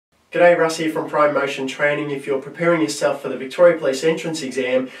G'day, Russ here from Prime Motion Training. If you're preparing yourself for the Victoria Police entrance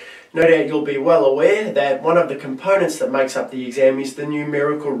exam, no doubt you'll be well aware that one of the components that makes up the exam is the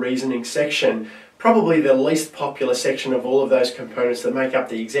numerical reasoning section. Probably the least popular section of all of those components that make up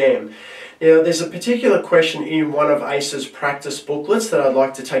the exam. Now, there's a particular question in one of Acer's practice booklets that I'd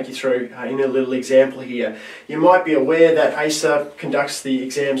like to take you through in a little example here. You might be aware that Acer conducts the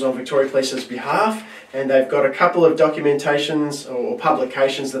exams on Victoria Police's behalf, and they've got a couple of documentations or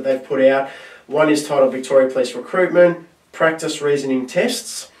publications that they've put out. One is titled Victoria Police Recruitment, Practice Reasoning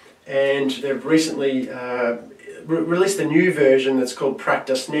Tests, and they've recently released a new version that's called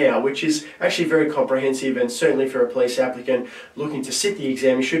Practice Now, which is actually very comprehensive, and certainly for a police applicant looking to sit the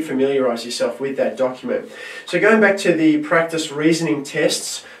exam, you should familiarise yourself with that document. So going back to the practice reasoning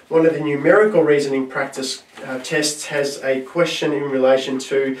tests, one of the numerical reasoning practice tests has a question in relation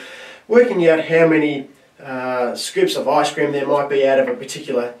to working out how many scoops of ice cream there might be out of a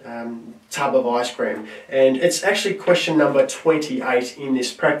particular tub of ice cream. And it's actually question number 28 in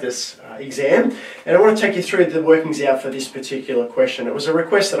this practice exam. And I want to take you through the workings out for this particular question. It was a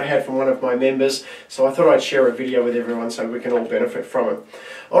request that I had from one of my members, so I thought I'd share a video with everyone so we can all benefit from it.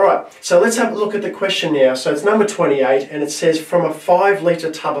 Alright, so let's have a look at the question now. So it's number 28, and it says, from a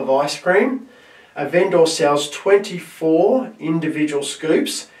 5-litre tub of ice cream, a vendor sells 24 individual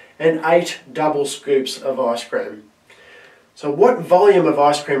scoops and 8 double scoops of ice cream. So what volume of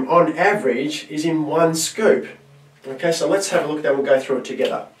ice cream on average is in one scoop? Okay, so let's have a look at that and we'll go through it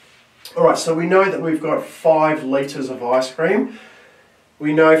together. Alright, so we know that we've got 5 litres of ice cream.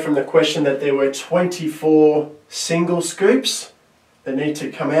 We know from the question that there were 24 single scoops that need to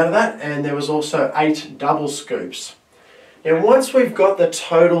come out of that, and there was also 8 double scoops. Now once we've got the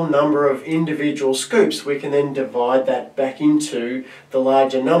total number of individual scoops, we can then divide that back into the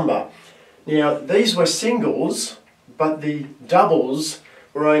larger number. Now these were singles, but the doubles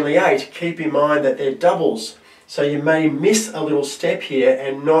were only 8. Keep in mind that they're doubles, so you may miss a little step here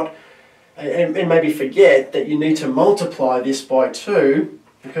and maybe forget that you need to multiply this by 2,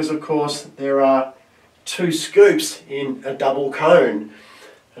 because of course there are 2 scoops in a double cone.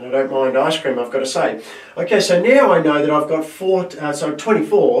 And I don't mind ice cream, I've got to say. Okay, so now I know that I've got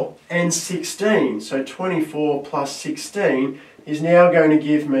 24 and 16. So 24 plus 16 is now going to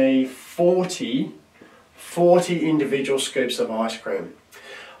give me 40 individual scoops of ice cream.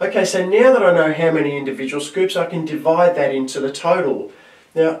 Okay, so now that I know how many individual scoops, I can divide that into the total.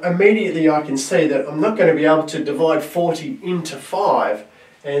 Now immediately I can see that I'm not going to be able to divide 40 into 5,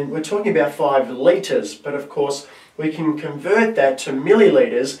 and we're talking about 5 litres, but of course we can convert that to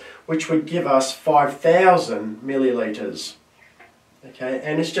millilitres, which would give us 5,000 millilitres. Okay,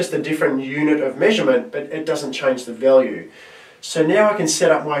 and it's just a different unit of measurement, but it doesn't change the value. So now I can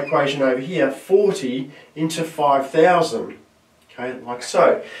set up my equation over here, 40 into 5,000, okay, like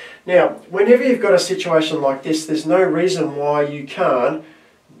so. Now, whenever you've got a situation like this, there's no reason why you can't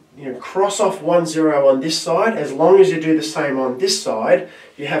cross off 1 0 on this side. As long as you do the same on this side,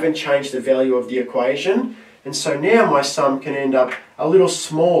 you haven't changed the value of the equation. And so now my sum can end up a little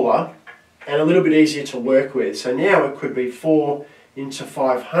smaller and a little bit easier to work with. So now it could be 4 into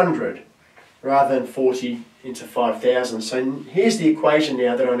 500 rather than 40 into 5,000. So here's the equation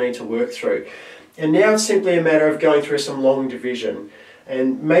now that I need to work through. And now it's simply a matter of going through some long division.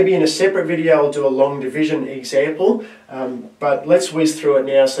 And maybe in a separate video I'll do a long division example, but let's whiz through it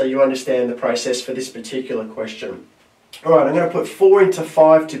now so you understand the process for this particular question. Alright, I'm going to put 4 into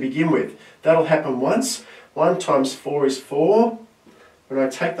 5 to begin with. That'll happen once. 1 times 4 is 4. When I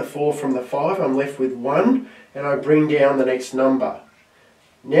take the 4 from the 5, I'm left with 1, and I bring down the next number.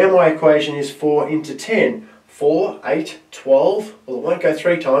 Now my equation is 4 into 10. 4, 8, 12. Well, it won't go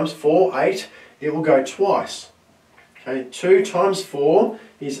 3 times. 4, 8. It will go twice. Okay, 2 times 4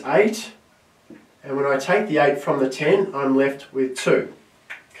 is 8. And when I take the 8 from the 10, I'm left with 2.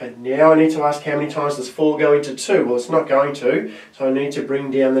 Okay, now I need to ask how many times does 4 go into 2? Well, it's not going to, so I need to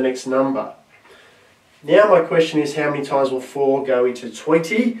bring down the next number. Now my question is, how many times will 4 go into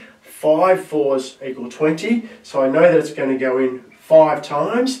 20? 5 4s equal 20, so I know that it's going to go in 5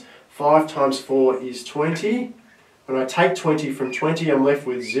 times. 5 times 4 is 20. When I take 20 from 20, I'm left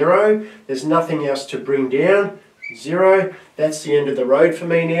with 0. There's nothing else to bring down. 0. That's the end of the road for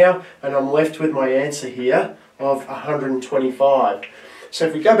me now, and I'm left with my answer here of 125. So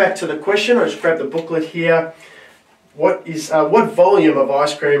if we go back to the question, I'll just grab the booklet here. What volume of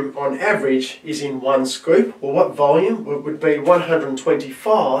ice cream on average is in one scoop? Well, what volume? It would be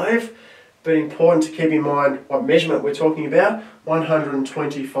 125, but important to keep in mind what measurement we're talking about.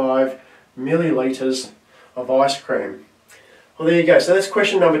 125 millilitres of ice cream. Well, there you go. So that's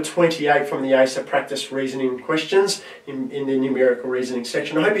question number 28 from the Acer practice reasoning questions in the numerical reasoning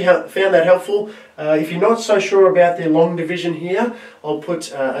section. I hope you found that helpful. If you're not so sure about the long division here, I'll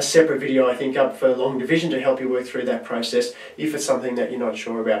put a separate video, I think, up for long division to help you work through that process if it's something that you're not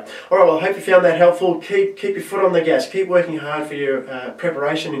sure about. Alright, well, I hope you found that helpful. Keep your foot on the gas. Keep working hard for your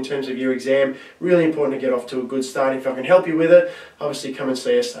preparation in terms of your exam. Really important to get off to a good start. If I can help you with it, obviously come and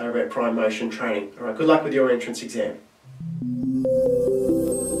see us over at Prime Motion Training. Alright, good luck with your entrance exam.